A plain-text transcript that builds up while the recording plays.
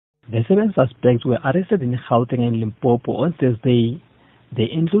The 7 suspects were arrested in Gauteng and Limpopo on Thursday. They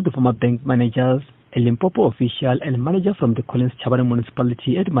include the former bank managers, a Limpopo official and manager from the Collins Chabane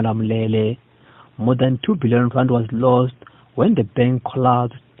municipality at Malamulele. More than 2 billion rand was lost when the bank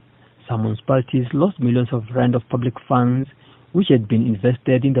collapsed. Some municipalities lost millions of rand of public funds which had been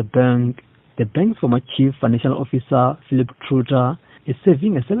invested in the bank. The bank's former chief financial officer, Philip Truter, is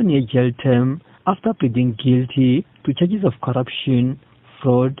serving a 7-year jail term after pleading guilty to charges of corruption,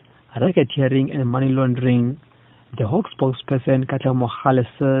 fraud, racketeering and money laundering. The Hawk spokesperson, Katla Mohale,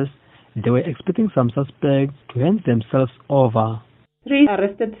 says they were expecting some suspects to hand themselves over. 3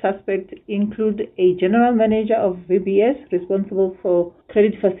 arrested suspects include a general manager of VBS responsible for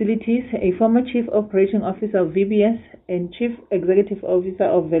credit facilities, a former chief operating officer of VBS, and chief executive officer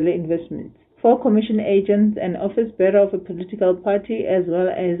of Vele Investments, 4 commission agents, an office bearer of a political party, as well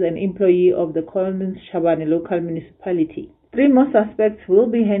as an employee of the Collins Chabane local municipality. 3 more suspects will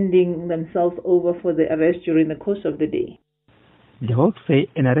be handing themselves over for the arrest during the course of the day. The Hawks say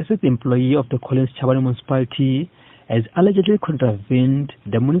an arrested employee of the Collins Chabane municipality has allegedly contravened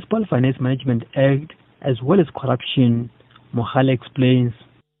the Municipal Finance Management Act as well as corruption. Mohale explains.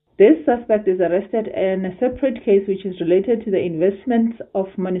 This suspect is arrested in a separate case which is related to the investments of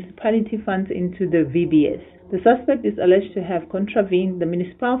municipality funds into the VBS. The suspect is alleged to have contravened the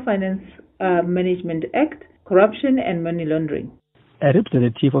Municipal Finance Management Act, corruption and money laundering. A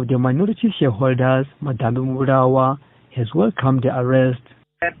representative of the minority shareholders, Madame Murawa, has welcomed the arrest.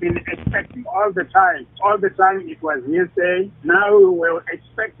 I've been expecting all the time it was hearsay. Now we were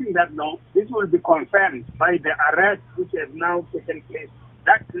expecting that this will be confirmed by the arrest which has now taken place.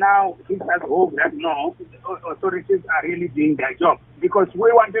 That now it has hope that the authorities are really doing their job, because we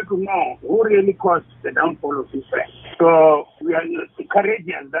wanted to know who really caused the downfall of this bank. So we are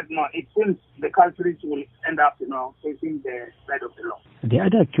courageous that it seems the culprits will end up facing the side of the law. The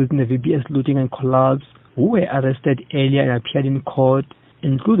other accused in the VBS looting and collapse who were arrested earlier and appeared in court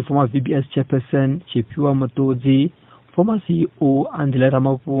include former VBS chairperson Chipiwa Motodzi, former CEO Andile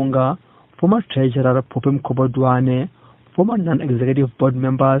Ramavunga, former treasurer Popem Kobodwane, former non-executive board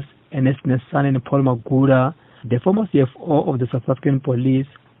members Ernest Nesane and Paul Magura, the former CFO of the South African Police,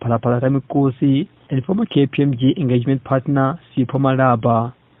 Palapala Ramikosi, and former KPMG engagement partner Sipho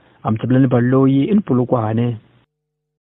Malaba. I'm Tablani Baloyi in Polokwane.